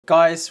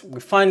Guys,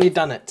 we've finally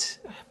done it.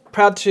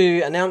 Proud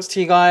to announce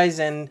to you guys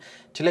and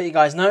to let you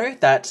guys know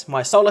that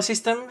my solar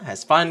system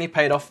has finally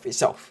paid off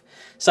itself.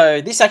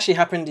 So this actually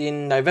happened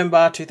in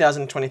November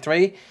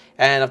 2023,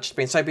 and I've just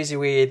been so busy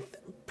with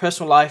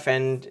personal life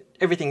and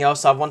everything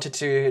else. I've wanted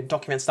to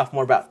document stuff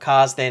more about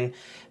cars than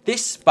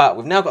this, but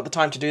we've now got the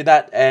time to do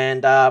that,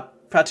 and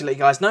proud to let you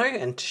guys know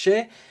and to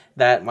share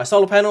that my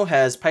solar panel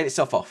has paid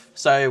itself off.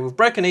 So we've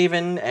broken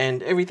even,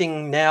 and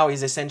everything now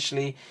is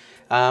essentially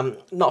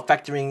not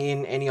factoring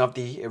in any of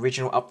the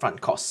original upfront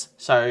costs.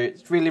 So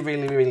it's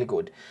really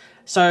good.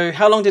 So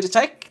how long did it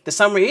take? The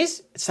summary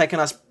is it's taken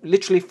us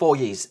literally 4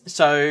 years.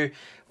 So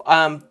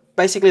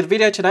basically the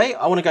video today,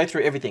 I want to go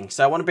through everything.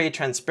 So I want to be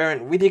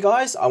transparent with you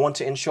guys. I want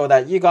to ensure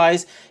that you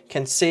guys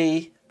can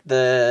see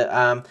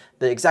the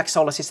exact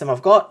solar system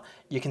I've got.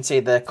 You can see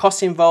the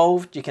costs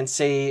involved. You can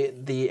see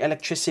the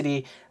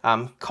electricity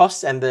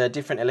costs and the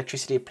different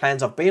electricity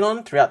plans I've been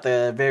on throughout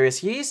the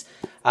various years.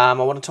 I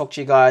want to talk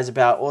to you guys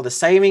about all the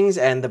savings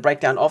and the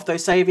breakdown of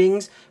those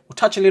savings. We'll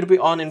touch a little bit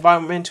on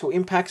environmental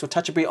impacts. We'll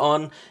touch a bit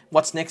on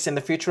what's next in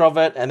the future of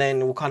it, and then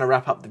we'll kind of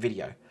wrap up the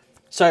video.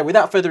 So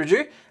without further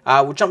ado,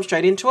 we'll jump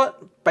straight into it.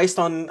 Based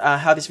on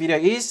how this video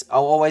is,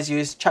 I'll always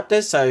use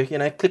chapters, so you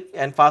know, click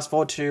and fast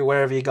forward to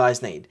wherever you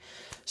guys need.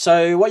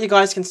 So what you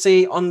guys can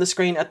see on the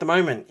screen at the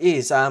moment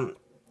is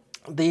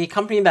the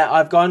company that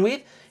I've gone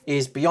with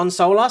is Beyond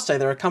Solar. So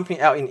they're a company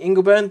out in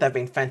Ingleburn. They've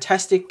been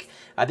fantastic.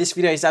 This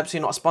video is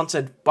absolutely not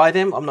sponsored by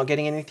them. I'm not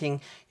getting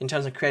anything in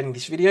terms of creating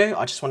this video.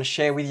 I just want to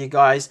share with you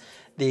guys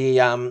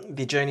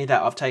the journey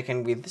that I've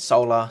taken with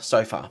solar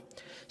so far.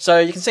 So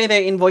you can see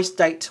their invoice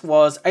date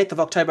was 8th of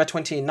October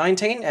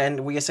 2019, and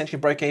we essentially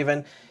broke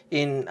even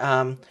in,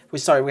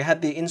 we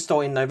had the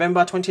install in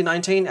November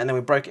 2019, and then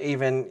we broke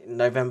even in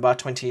November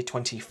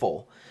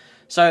 2024.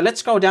 So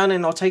let's scroll down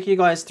and I'll take you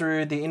guys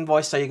through the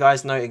invoice so you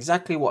guys know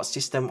exactly what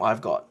system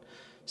I've got.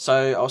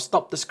 So I'll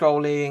stop the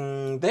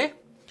scrolling there.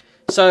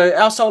 So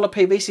our solar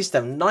PV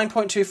system,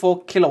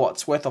 9.24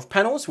 kilowatts worth of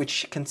panels,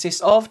 which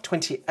consists of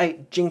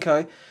 28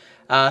 Jinko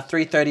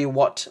 330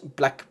 watt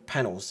black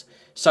panels.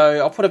 So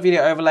I'll put a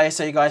video overlay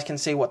so you guys can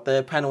see what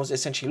the panels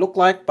essentially look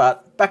like.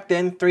 But back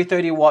then,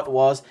 330 watt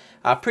was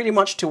pretty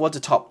much towards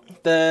the top.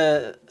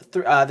 There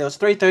was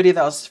 330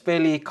 that was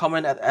fairly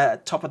common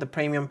at top of the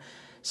premium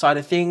side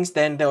of things.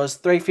 Then there was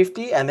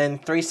 350, and then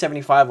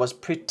 375 was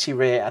pretty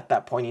rare at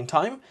that point in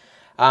time.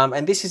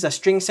 And this is a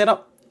string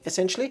setup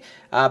essentially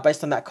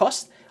based on that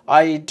cost.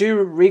 I do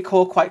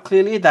recall quite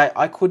clearly that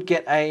I could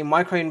get a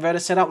microinverter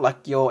setup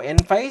like your N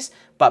phase,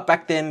 but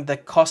back then the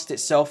cost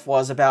itself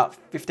was about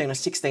 $15,000 or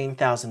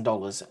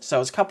 $16,000. So it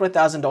was a couple of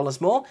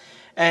 $1,000s more.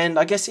 And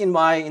I guess in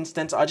my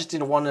instance, I just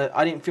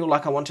didn't feel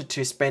like I wanted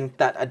to spend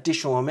that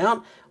additional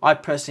amount. I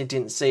personally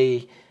didn't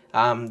see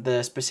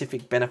the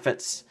specific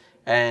benefits,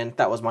 and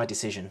that was my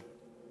decision.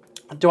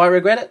 Do I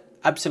regret it?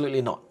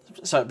 Absolutely not.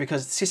 So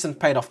because the system's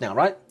paid off now,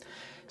 right?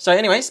 So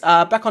anyways,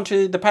 back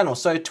onto the panel.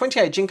 So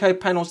 28 Jinko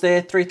panels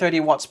there, 330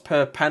 watts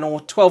per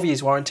panel, 12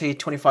 years warranty,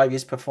 25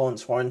 years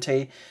performance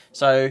warranty.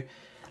 So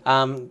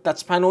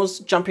that's panels.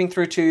 Jumping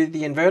through to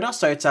the inverter.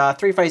 So it's a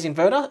 3-phase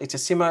inverter. It's a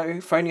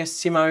Fronius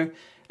Simo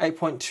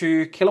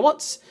 8.2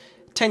 kilowatts,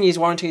 10 years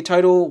warranty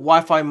total,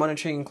 Wi-Fi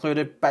monitoring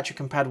included, battery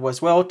compatible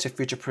as well to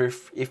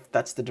future-proof if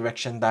that's the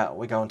direction that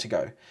we're going to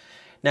go.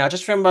 Now,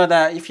 just remember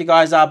that if you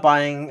guys are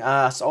buying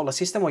a solar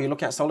system or you're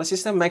looking at solar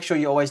system, make sure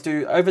you always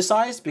do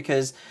oversize,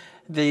 because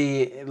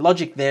the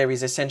logic there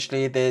is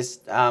essentially there's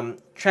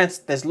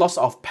loss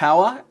of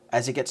power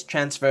as it gets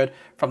transferred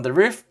from the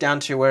roof down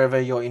to wherever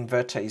your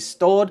inverter is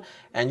stored,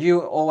 and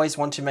you always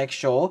want to make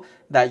sure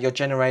that you're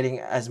generating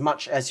as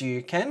much as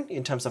you can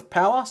in terms of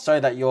power so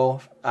that your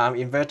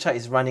inverter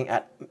is running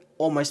at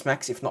almost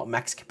max, if not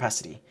max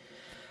capacity.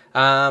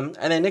 And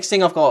then next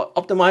thing, I've got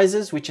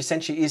optimizers, which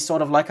essentially is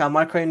sort of like our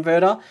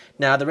microinverter.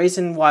 Now, the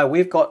reason why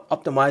we've got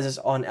optimizers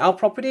on our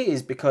property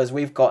is because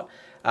we've got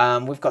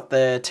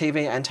the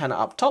TV antenna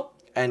up top,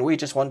 and we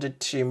just wanted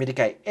to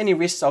mitigate any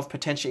risks of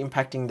potentially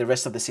impacting the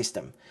rest of the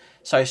system.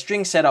 So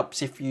string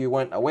setups, if you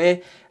weren't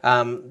aware,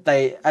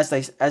 as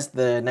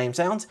the name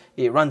sounds,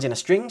 it runs in a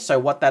string. So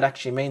what that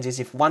actually means is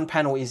if one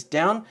panel is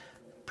down,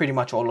 pretty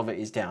much all of it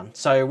is down.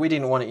 So we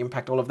didn't want to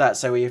impact all of that.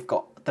 So we've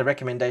got the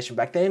recommendation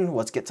back then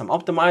was get some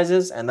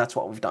optimizers, and that's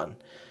what we've done.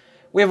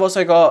 We've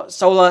also got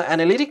solar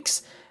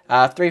analytics,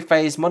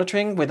 3-phase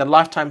monitoring with a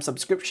lifetime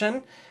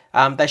subscription.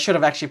 They should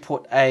have actually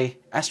put a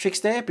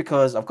asterisk there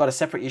because I've got a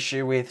separate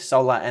issue with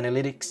solar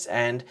analytics,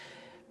 and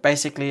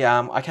basically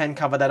I can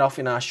cover that off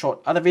in a short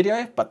other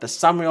video, but the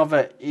summary of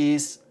it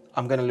is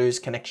I'm going to lose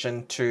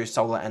connection to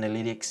solar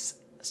analytics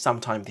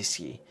sometime this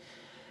year.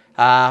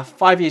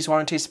 5 years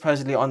warranty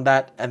supposedly on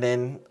that, and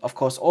then of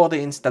course all the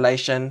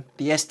installation,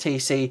 the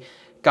STC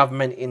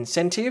government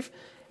incentive,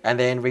 and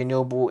then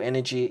renewable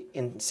energy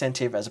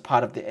incentive as a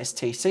part of the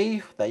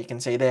STC that you can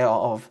see there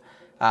of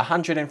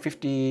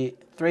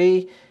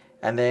 153,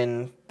 and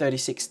then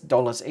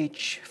 $36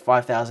 each,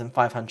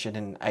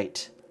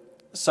 5,508.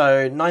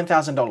 So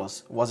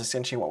 $9,000 was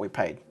essentially what we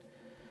paid.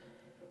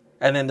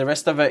 And then the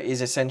rest of it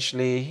is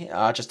essentially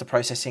just the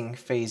processing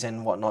fees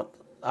and whatnot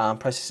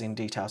processing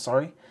detail,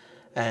 sorry,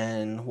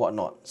 and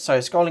whatnot. So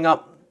scrolling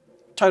up,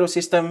 total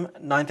system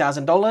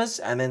 $9,000,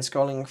 and then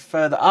scrolling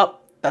further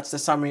up, that's the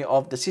summary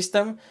of the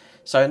system.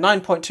 So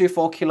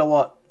 9.24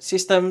 kilowatt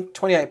system,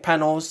 28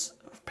 panels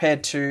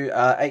paired to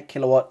 8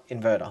 kilowatt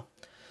inverter.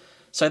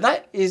 So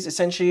that is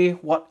essentially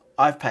what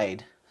I've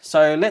paid.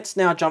 So let's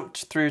now jump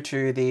through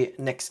to the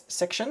next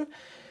section.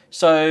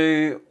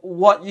 So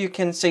what you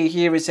can see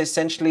here is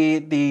essentially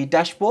the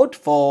dashboard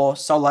for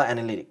Solar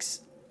Analytics.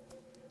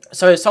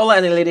 So Solar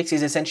Analytics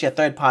is essentially a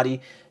third-party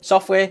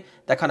software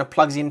that kind of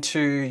plugs into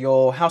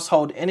your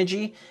household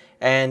energy,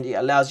 and it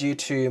allows you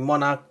to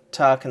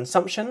monitor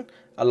consumption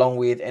along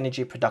with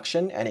energy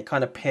production, and it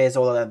kind of pairs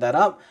all of that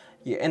up.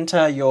 You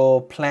enter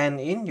your plan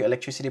in, your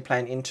electricity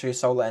plan into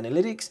Solar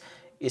Analytics,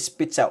 it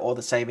spits out all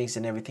the savings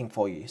and everything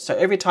for you. So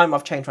every time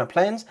I've changed my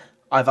plans,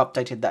 I've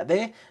updated that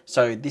there.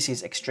 So this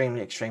is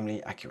extremely,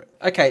 extremely accurate.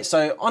 Okay,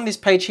 so on this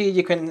page here,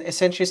 you can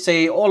essentially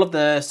see all of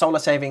the solar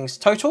savings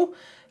total.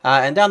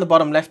 And down the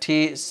bottom left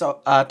here,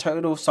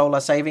 total solar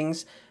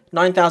savings,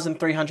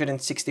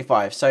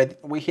 9,365. So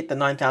we hit the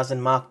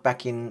 9,000 mark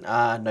back in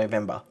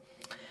November.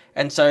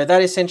 And so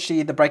that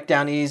essentially, the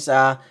breakdown is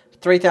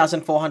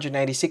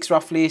 3,486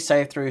 roughly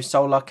saved through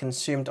solar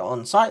consumed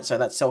on site. So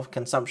that's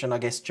self-consumption, I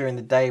guess, during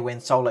the day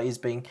when solar is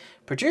being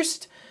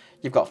produced.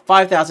 You've got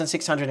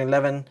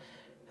 5,611,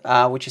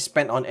 which is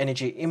spent on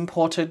energy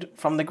imported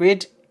from the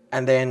grid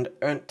and then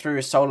earned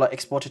through solar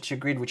exported to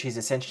grid, which is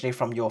essentially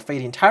from your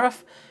feed-in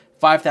tariff,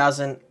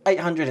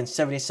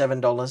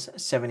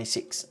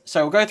 $5,877.76.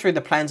 So we'll go through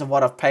the plans of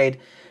what I've paid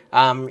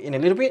in a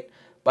little bit,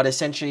 but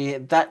essentially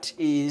that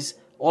is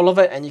all of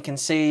it. And you can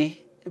see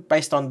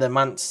based on the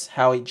months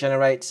how it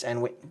generates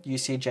and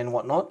usage and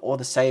whatnot, all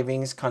the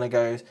savings kind of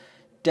goes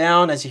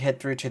down as you head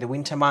through to the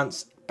winter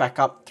months, back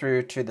up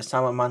through to the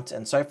summer months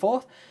and so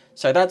forth.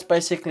 So that's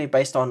basically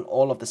based on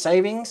all of the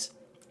savings.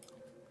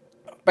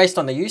 Based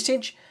on the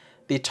usage,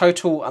 the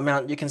total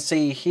amount you can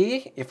see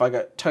here, if I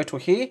go total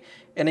here,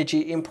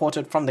 energy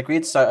imported from the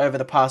grid, so over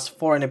the past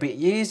 4 and a bit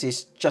years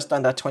is just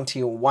under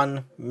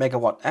 21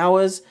 megawatt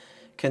hours.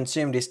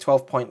 Consumed is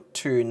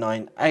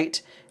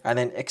 12.298, and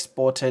then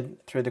exported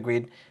through the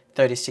grid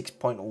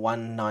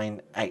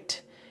 36.198.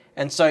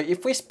 And so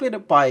if we split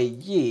it by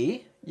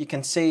year, you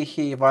can see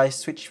here if I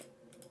switch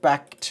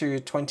back to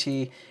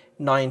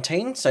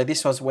 2019, so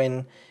this was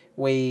when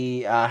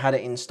we had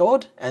it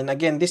installed, and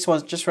again this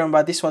was, just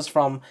remember, this was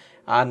from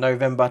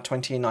November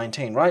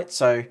 2019, right?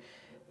 So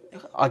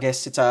I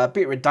guess it's a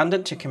bit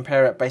redundant to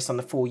compare it based on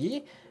the full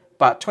year,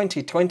 but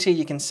 2020,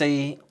 you can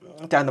see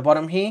down the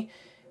bottom here,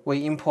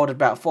 we imported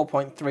about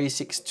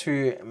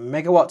 4.362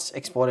 megawatts,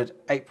 exported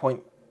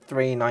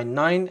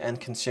 8.399 and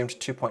consumed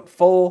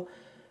 2.4.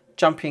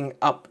 Jumping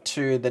up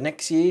to the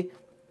next year,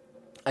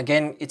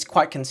 again it's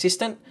quite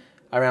consistent,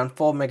 around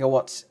 4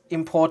 megawatts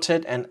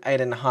imported and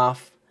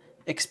 8.5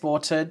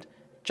 exported.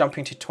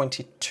 Jumping to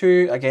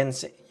 22, again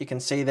you can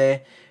see there,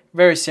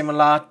 very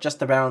similar,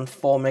 just around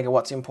 4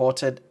 megawatts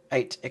imported,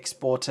 8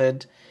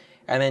 exported.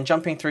 And then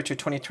jumping through to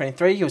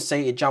 2023, you'll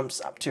see it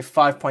jumps up to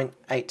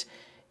 5.8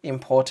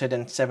 imported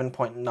and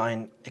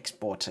 7.9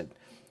 exported.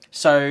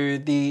 So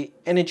the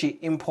energy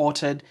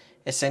imported,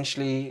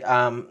 essentially,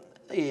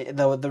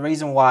 the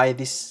reason why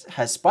this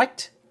has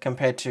spiked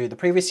compared to the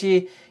previous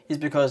year is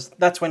because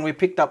that's when we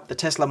picked up the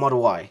Tesla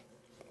Model Y.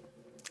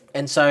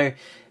 And so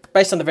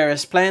based on the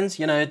various plans,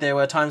 you know, there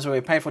were times where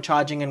we paid for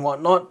charging and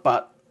whatnot,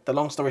 but the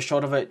long story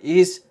short of it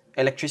is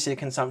electricity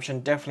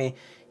consumption definitely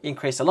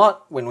increased a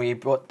lot when we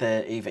bought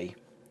the EV.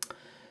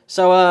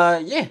 So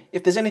yeah,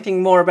 if there's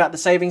anything more about the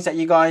savings that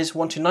you guys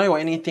want to know, or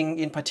anything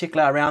in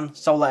particular around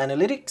solar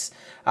analytics,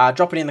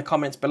 drop it in the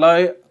comments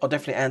below. I'll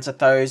definitely answer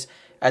those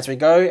as we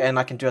go, and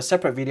I can do a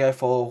separate video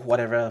for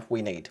whatever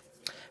we need.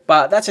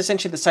 But that's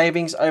essentially the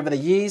savings over the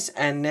years,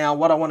 and now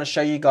what I want to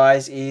show you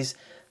guys is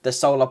the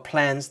solar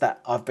plans that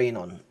I've been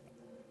on.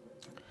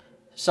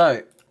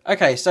 So,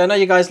 okay, so I know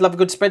you guys love a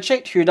good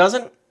spreadsheet. Who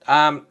doesn't?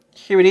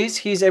 Here it is.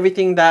 Here's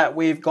everything that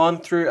we've gone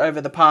through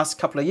over the past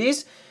couple of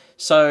years.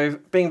 So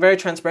being very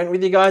transparent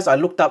with you guys, I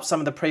looked up some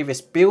of the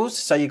previous bills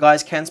so you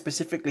guys can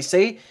specifically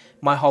see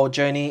my whole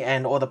journey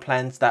and all the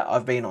plans that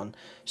I've been on.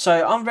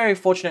 So I'm very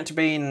fortunate to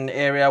be in an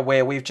area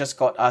where we've just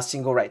got a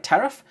single rate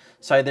tariff.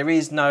 So there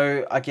is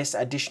no, I guess,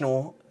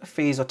 additional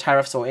fees or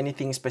tariffs or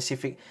anything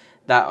specific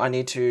that I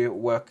need to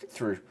work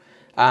through.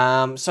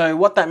 So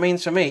what that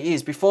means for me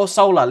is before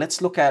solar,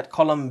 let's look at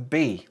column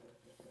B.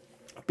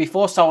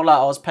 Before solar,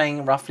 I was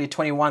paying roughly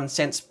 21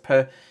 cents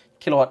per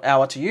kilowatt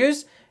hour to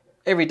use.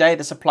 Every day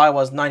the supply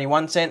was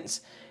 91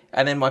 cents,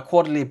 and then my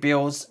quarterly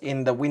bills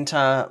in the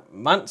winter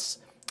months,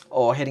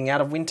 or heading out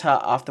of winter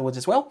afterwards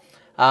as well,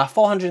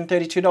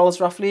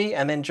 $432 roughly,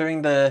 and then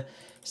during the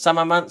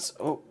summer months,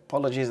 oh,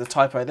 apologies, the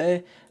typo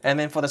there, and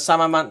then for the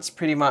summer months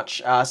pretty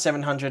much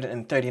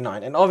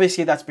 $739, and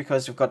obviously that's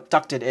because we've got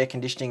ducted air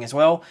conditioning as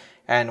well,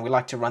 and we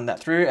like to run that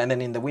through, and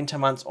then in the winter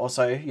months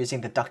also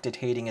using the ducted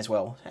heating as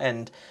well.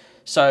 And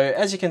so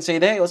as you can see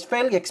there, it was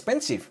fairly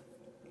expensive.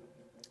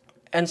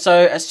 And so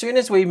as soon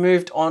as we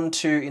moved on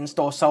to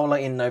install solar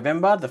in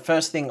November, the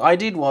first thing I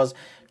did was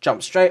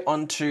jumped straight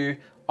onto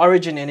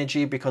Origin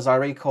Energy because I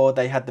recall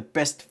they had the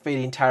best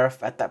feed-in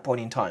tariff at that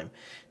point in time.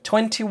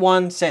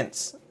 21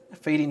 cents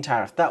feed-in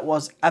tariff. That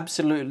was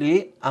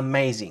absolutely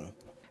amazing.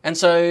 And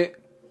so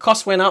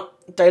costs went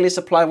up, daily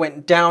supply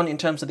went down in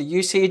terms of the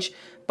usage,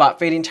 but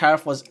feed-in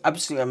tariff was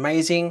absolutely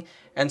amazing.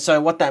 And so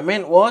what that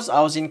meant was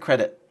I was in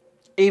credit.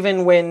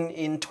 Even when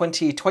in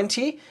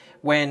 2020,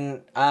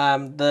 when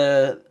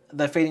the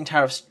feed-in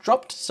tariffs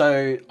dropped,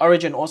 so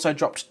Origin also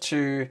dropped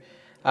to,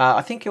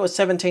 I think it was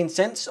 17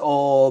 cents,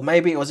 or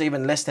maybe it was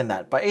even less than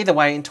that. But either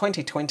way, in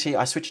 2020,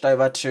 I switched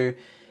over to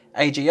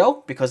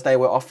AGL because they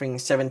were offering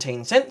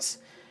 17 cents.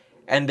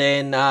 And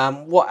then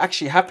what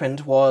actually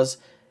happened was,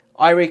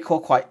 I recall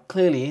quite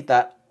clearly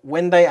that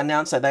when they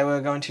announced that they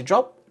were going to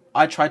drop,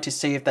 I tried to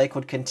see if they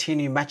could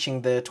continue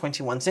matching the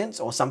 21 cents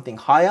or something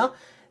higher,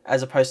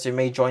 as opposed to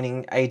me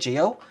joining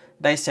AGL.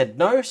 They said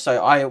no,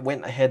 so I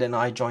went ahead and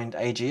I joined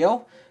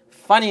AGL.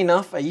 Funny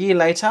enough, a year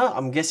later,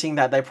 I'm guessing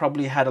that they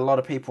probably had a lot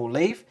of people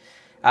leave.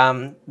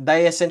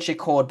 They essentially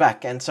called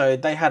back, and so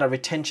they had a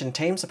retention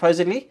team,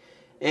 supposedly.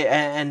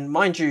 And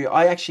mind you,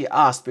 I actually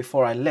asked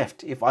before I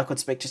left if I could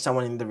speak to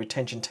someone in the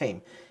retention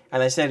team,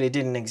 and they said it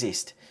didn't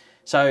exist.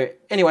 So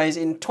anyways,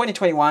 in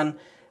 2021,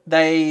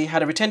 they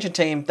had a retention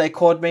team. They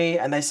called me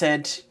and they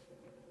said,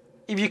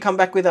 if you come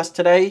back with us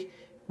today,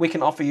 we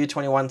can offer you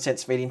 21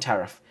 cents feed-in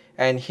tariff.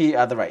 And here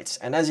are the rates.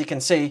 And as you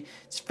can see,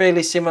 it's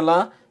fairly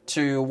similar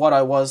to what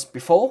I was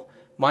before.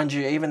 Mind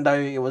you, even though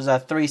it was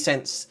 3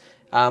 cents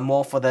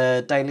more for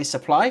the daily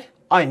supply,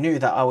 I knew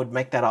that I would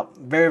make that up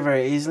very,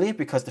 very easily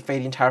because the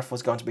feed-in tariff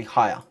was going to be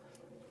higher.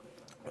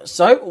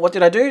 So what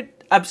did I do?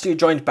 Absolutely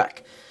joined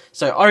back.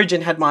 So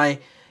Origin had my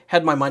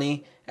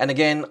money, and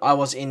again, I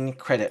was in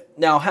credit.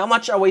 Now, how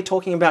much are we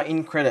talking about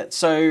in credit?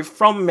 So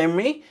from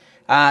memory,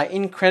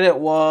 in credit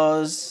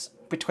was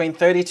between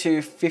 $30 to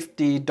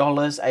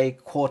 $50 a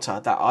quarter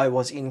that I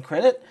was in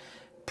credit,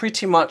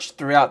 pretty much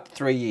throughout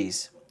 3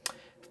 years.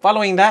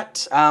 Following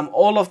that,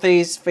 all of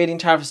these feed-in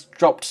tariffs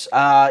dropped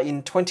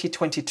in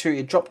 2022.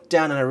 It dropped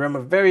down, and I remember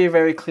very,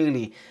 very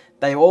clearly,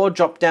 they all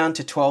dropped down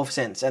to 12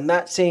 cents, and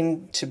that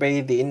seemed to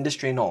be the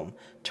industry norm.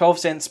 12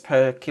 cents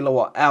per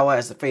kilowatt hour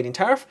as the feed-in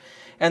tariff.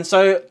 And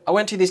so I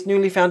went to this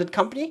newly founded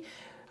company,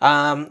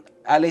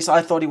 at least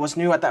I thought it was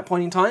new at that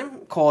point in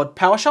time, called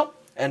PowerShop.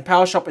 And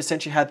PowerShop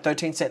essentially had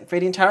 13-cent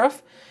feed-in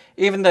tariff.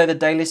 Even though the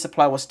daily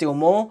supply was still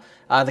more,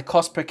 the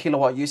cost per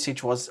kilowatt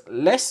usage was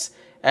less,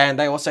 and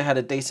they also had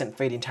a decent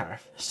feed-in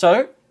tariff.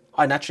 So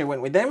I naturally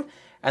went with them,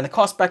 and the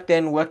cost back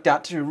then worked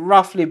out to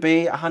roughly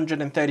be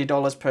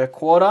 $130 per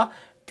quarter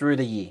through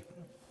the year.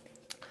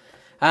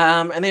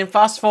 And then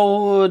fast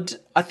forward,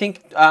 I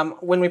think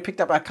when we picked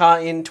up our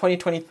car in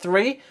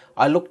 2023,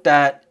 I looked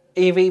at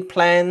EV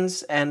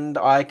plans and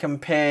I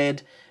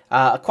compared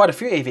quite a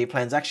few EV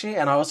plans actually,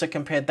 and I also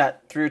compared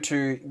that through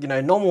to, you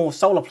know, normal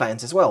solar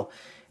plans as well.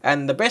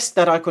 And the best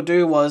that I could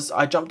do was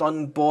I jumped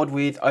on board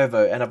with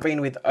OVO, and I've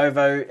been with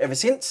OVO ever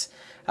since.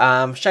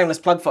 Shameless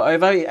plug for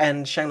OVO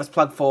and shameless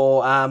plug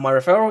for my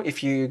referral.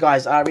 If you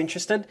guys are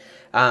interested,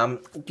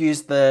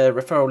 use the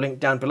referral link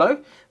down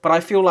below. But I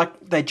feel like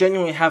they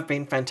genuinely have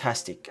been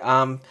fantastic.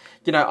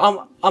 You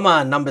know, I'm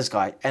a numbers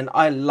guy, and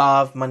I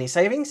love money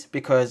savings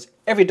because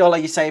every dollar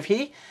you save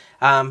here,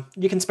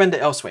 you can spend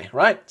it elsewhere,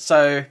 right?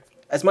 So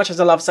as much as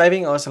I love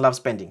saving, I also love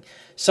spending.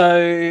 So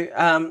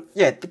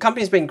yeah, the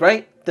company's been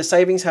great. The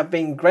savings have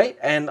been great,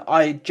 and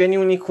I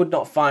genuinely could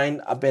not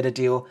find a better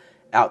deal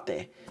out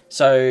there.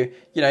 So,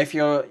 you know,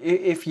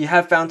 if you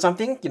have found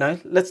something, you know,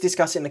 let's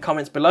discuss it in the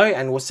comments below,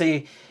 and we'll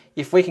see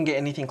if we can get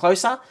anything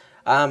closer.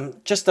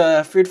 Just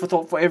a food for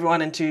thought for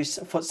everyone, and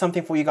for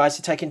something for you guys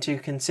to take into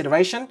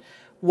consideration.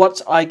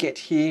 What I get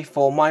here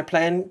for my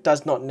plan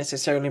does not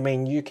necessarily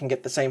mean you can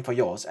get the same for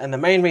yours. And the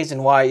main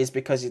reason why is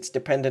because it's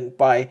dependent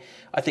by,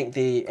 I think,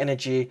 the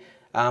energy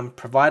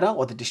provider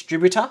or the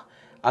distributor,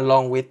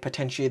 along with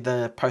potentially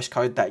the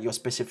postcode that you're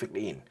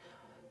specifically in.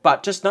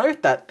 But just know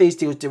that these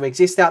deals do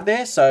exist out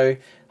there, so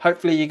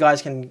hopefully you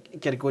guys can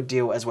get a good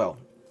deal as well.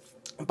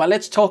 But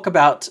let's talk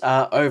about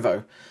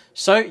OVO.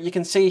 So you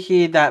can see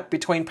here that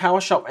between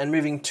PowerShop and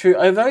moving to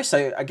OVO,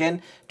 so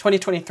again,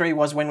 2023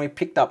 was when we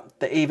picked up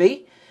the EV,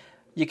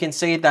 you can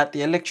see that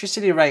the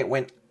electricity rate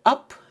went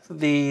up,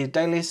 the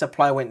daily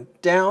supply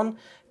went down,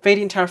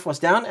 feed-in tariff was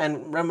down,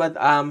 and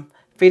remember,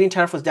 feed-in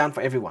tariff was down for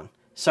everyone.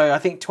 So I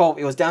think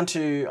it was down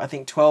to, I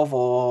think 12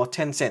 or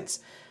 10 cents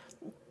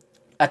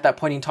at that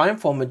point in time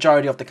for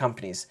majority of the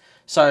companies.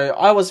 So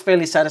I was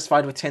fairly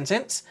satisfied with 10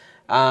 cents.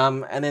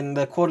 And then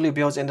the quarterly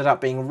bills ended up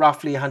being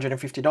roughly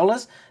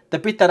 $150. The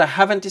bit that I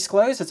haven't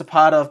disclosed as a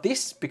part of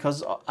this,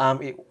 because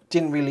it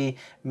didn't really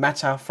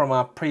matter from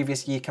a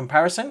previous year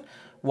comparison,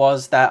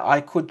 was that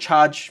I could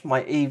charge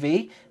my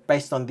EV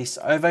based on this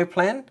OVO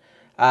plan.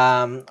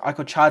 I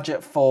could charge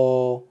it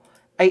for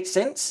 8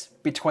 cents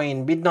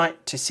between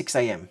midnight to 6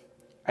 AM.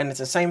 And it's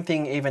the same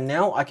thing even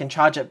now. I can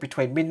charge it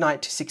between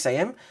midnight to 6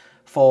 AM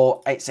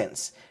for 8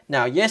 cents.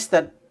 Now, yes,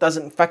 that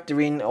doesn't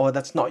factor in, or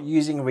that's not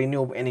using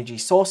renewable energy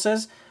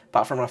sources,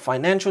 but from a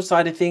financial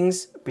side of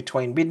things,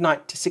 between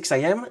midnight to 6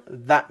 AM,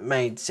 that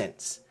made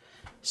sense.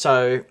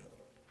 So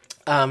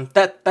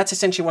That's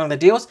essentially one of the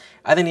deals.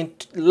 And then in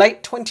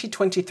late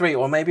 2023,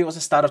 or maybe it was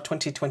the start of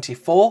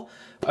 2024,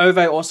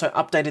 OVO also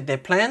updated their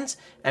plans,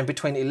 and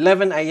between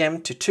 11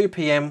 AM to 2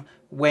 PM,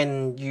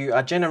 when you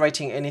are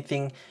generating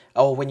anything,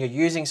 or when you're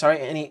using,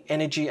 any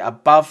energy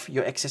above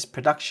your excess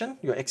production,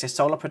 your excess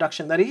solar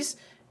production that is,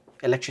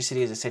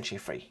 electricity is essentially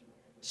free.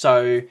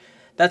 So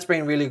that's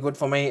been really good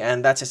for me,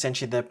 and that's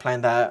essentially the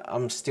plan that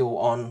I'm still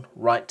on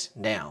right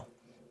now.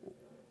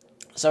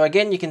 So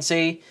again, you can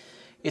see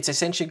it's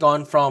essentially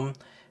gone from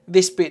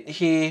this bit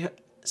here,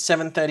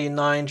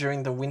 739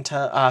 during the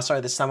winter,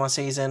 the summer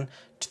season,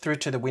 through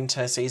to the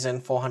winter season,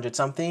 400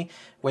 something.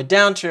 We're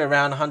down to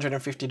around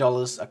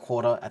 $150 a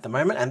quarter at the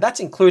moment, and that's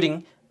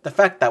including the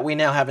fact that we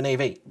now have an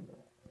EV.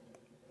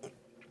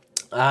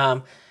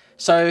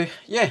 So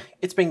yeah,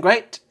 it's been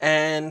great,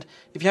 and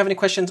if you have any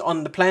questions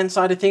on the plan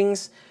side of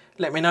things,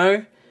 let me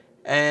know,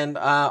 and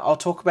I'll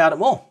talk about it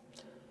more.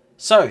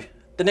 So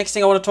the next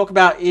thing I want to talk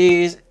about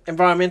is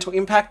environmental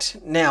impact.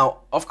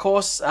 Now, of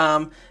course,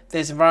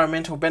 there's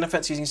environmental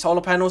benefits using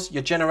solar panels.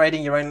 You're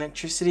generating your own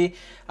electricity.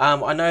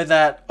 I know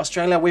that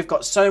Australia, we've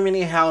got so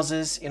many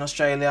houses in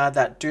Australia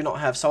that do not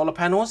have solar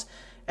panels,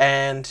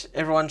 and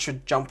everyone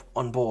should jump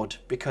on board,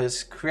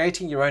 because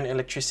creating your own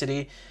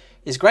electricity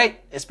is great,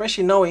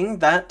 especially knowing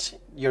that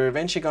you're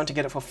eventually going to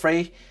get it for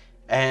free,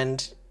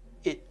 and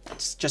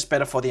it's just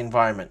better for the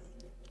environment.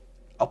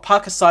 I'll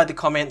park aside the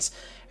comments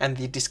and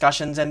the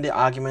discussions and the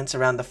arguments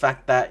around the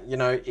fact that, you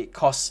know, it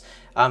costs,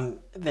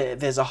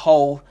 there's a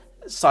whole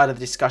side of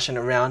the discussion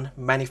around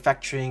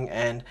manufacturing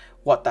and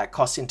what that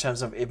costs in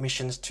terms of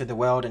emissions to the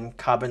world and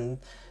carbon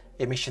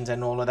emissions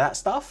and all of that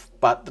stuff.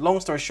 But the long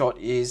story short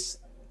is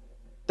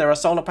there are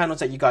solar panels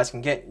that you guys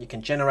can get. You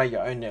can generate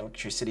your own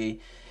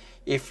electricity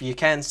if you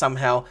can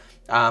somehow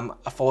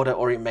afford it,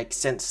 or it makes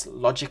sense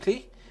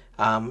logically.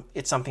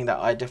 It's something that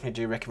I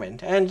definitely do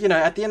recommend. And, you know,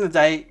 at the end of the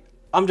day,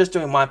 I'm just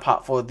doing my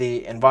part for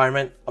the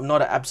environment. I'm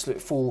not an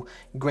absolute full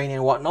green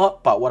and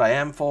whatnot, but what I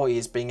am for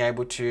is being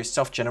able to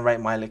self-generate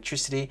my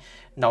electricity,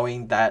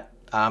 knowing that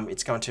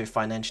it's going to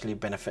financially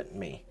benefit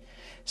me.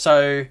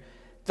 So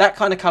that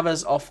kind of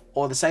covers off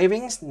all the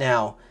savings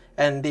now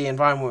and the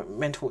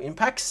environmental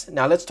impacts.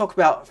 Now let's talk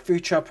about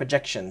future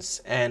projections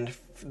and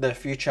the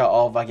future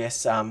of, I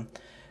guess,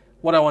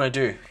 what I want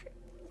to do.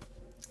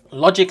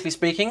 Logically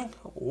speaking,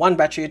 1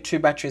 battery, 2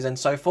 batteries, and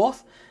so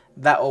forth.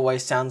 That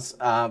always sounds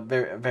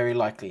very, very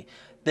likely.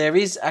 There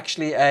is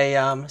actually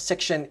a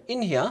section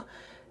in here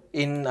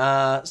in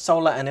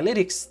solar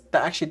analytics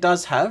that actually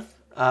does have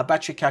a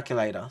battery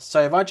calculator.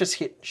 So if I just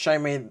hit show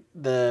me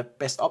the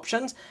best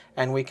options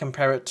and we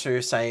compare it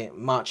to, say,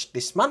 March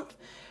this month,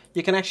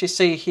 you can actually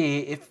see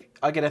here if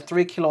I get a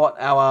 3 kilowatt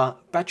hour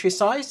battery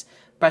size,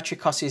 battery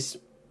cost is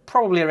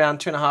probably around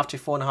 $2,500 to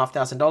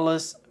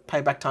 $4,500.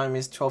 Payback time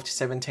is 12 to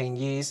 17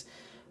 years.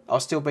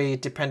 I'll still be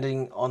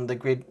depending on the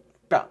grid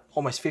about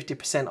almost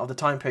 50% of the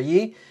time per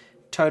year.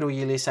 Total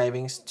yearly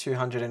savings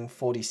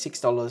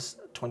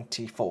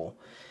 $246.24.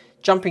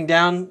 Jumping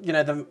down, you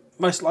know, the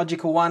most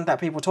logical one that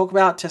people talk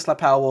about, Tesla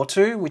Powerwall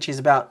 2, which is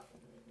about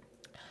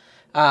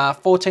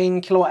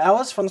 14 kilowatt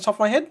hours from the top of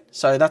my head.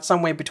 So that's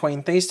somewhere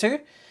between these two.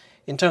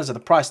 In terms of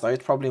the price though,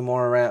 it's probably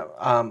more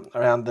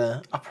around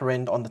the upper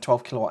end on the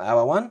 12 kilowatt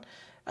hour one.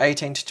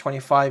 18 to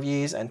 25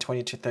 years and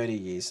 20 to 30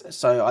 years.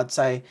 So I'd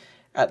say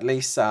at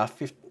least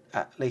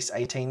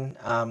 18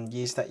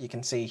 years that you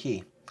can see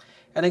here.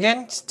 And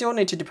again, still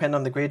need to depend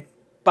on the grid,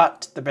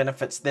 but the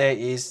benefits there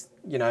is,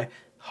 you know,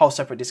 whole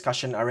separate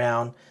discussion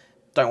around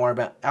don't worry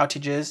about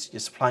outages, you're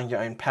supplying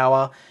your own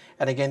power.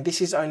 And again, this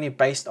is only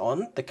based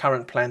on the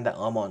current plan that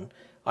I'm on.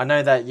 I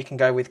know that you can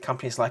go with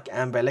companies like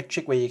Amber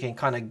Electric, where you can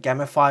kind of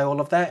gamify all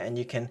of that, and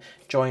you can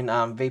join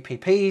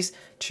VPPs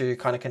to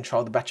kind of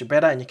control the battery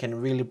better, and you can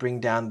really bring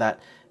down that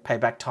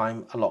payback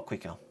time a lot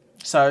quicker.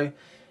 So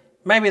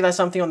maybe there's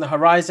something on the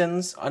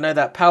horizons. I know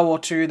that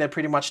Powerwall 2, they're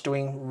pretty much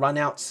doing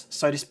runouts,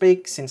 so to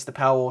speak, since the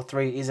Powerwall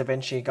 3 is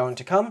eventually going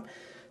to come.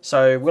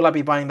 So will I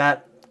be buying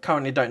that?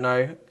 Currently don't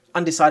know.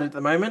 Undecided at the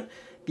moment.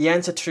 The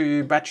answer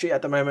to battery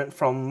at the moment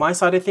from my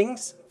side of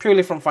things,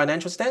 purely from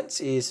financial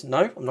stance, is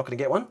no, I'm not going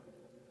to get one.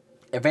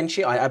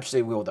 Eventually, I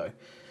absolutely will though.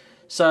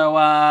 So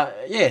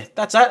yeah,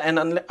 that's that.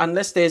 And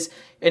unless there's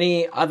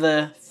any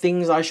other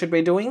things I should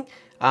be doing,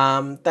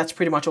 that's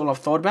pretty much all I've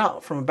thought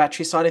about from a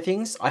battery side of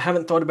things. I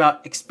haven't thought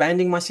about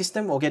expanding my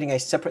system or getting a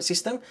separate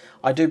system.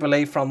 I do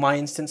believe from my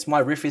instance, my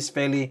roof is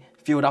fairly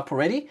filled up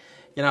already.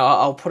 You know,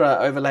 I'll put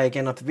an overlay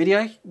again of the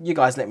video. You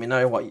guys let me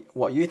know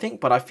what you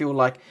think, but I feel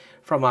like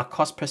from a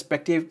cost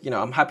perspective, you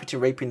know, I'm happy to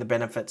reap in the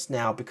benefits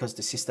now because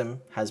the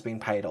system has been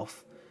paid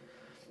off.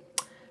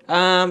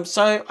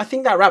 So I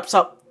think that wraps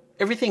up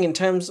everything in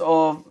terms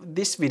of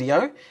this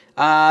video.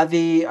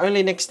 The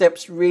only next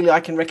steps really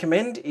I can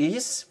recommend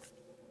is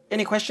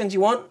any questions you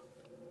want,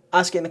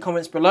 ask it in the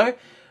comments below.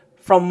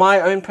 From my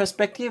own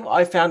perspective,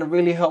 I found a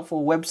really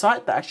helpful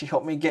website that actually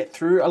helped me get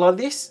through a lot of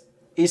this.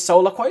 Is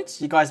Solar Quotes.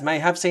 You guys may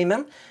have seen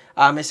them.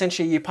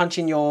 Essentially, you punch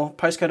in your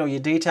postcode or your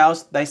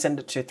details. They send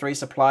it to 3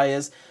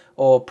 suppliers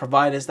or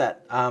providers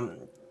that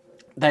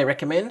they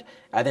recommend,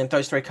 and then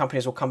those 3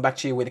 companies will come back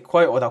to you with a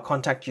quote, or they'll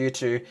contact you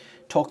to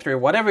talk through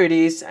whatever it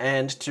is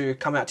and to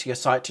come out to your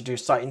site to do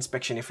site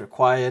inspection if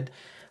required,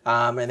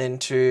 and then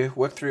to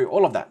work through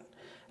all of that.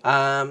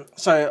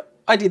 So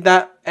I did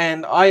that,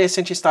 and I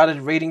essentially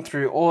started reading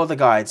through all the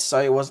guides. So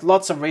it was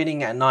lots of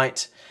reading at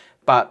night,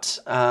 but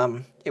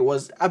it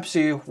was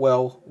absolutely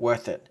well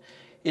worth it.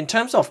 In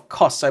terms of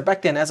cost, so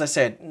back then, as I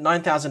said,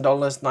 $9,000,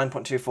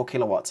 9.24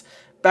 kilowatts.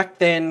 Back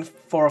then,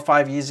 4 or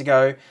 5 years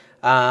ago,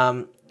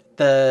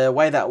 the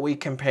way that we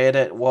compared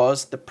it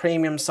was the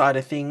premium side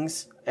of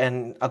things,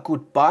 and a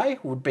good buy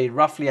would be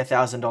roughly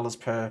 $1,000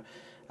 per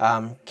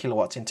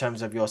kilowatts in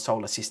terms of your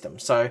solar system.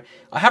 So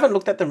I haven't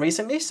looked at them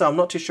recently, so I'm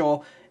not too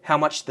sure how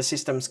much the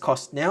systems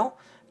cost now,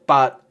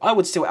 but I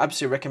would still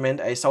absolutely recommend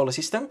a solar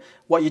system.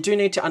 What you do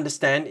need to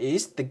understand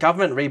is the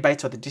government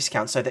rebates or the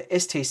discounts, so the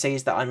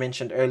STCs that I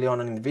mentioned early on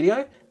in the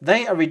video,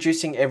 they are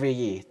reducing every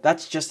year.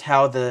 That's just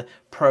how the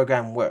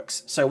program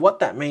works. So what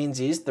that means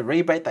is the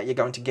rebate that you're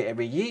going to get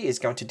every year is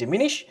going to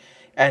diminish,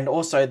 and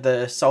also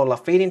the solar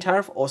feed-in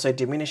tariff also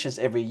diminishes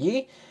every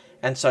year.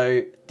 And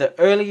so the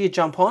earlier you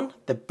jump on,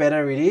 the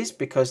better it is,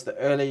 because the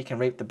earlier you can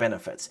reap the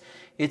benefits.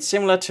 It's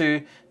similar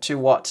to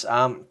what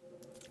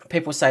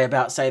people say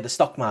about, say, the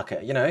stock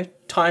market, you know,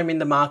 time in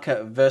the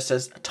market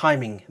versus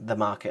timing the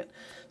market.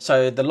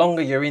 So the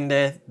longer you're in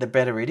there, the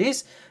better it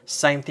is.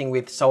 Same thing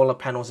with solar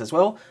panels as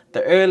well.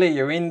 The earlier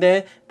you're in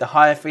there, the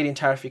higher feed-in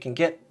tariff you can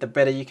get, the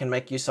better you can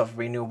make use of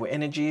renewable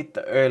energy,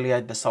 the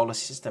earlier the solar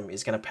system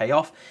is going to pay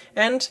off.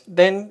 And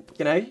then,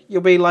 you know,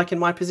 you'll be like in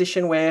my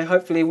position, where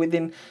hopefully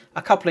within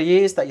a couple of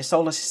years that your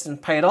solar system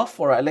paid off,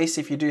 or at least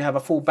if you do have a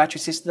full battery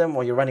system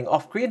or you're running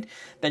off-grid,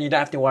 then you don't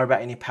have to worry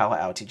about any power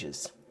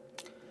outages.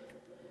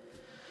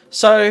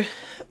 So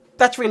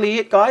that's really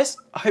it, guys.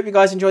 I hope you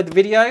guys enjoyed the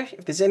video.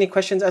 If there's any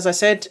questions, as I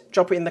said,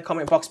 drop it in the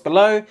comment box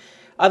below.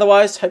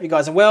 Otherwise, hope you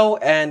guys are well,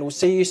 and we'll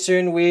see you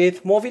soon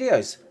with more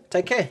videos.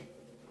 Take care.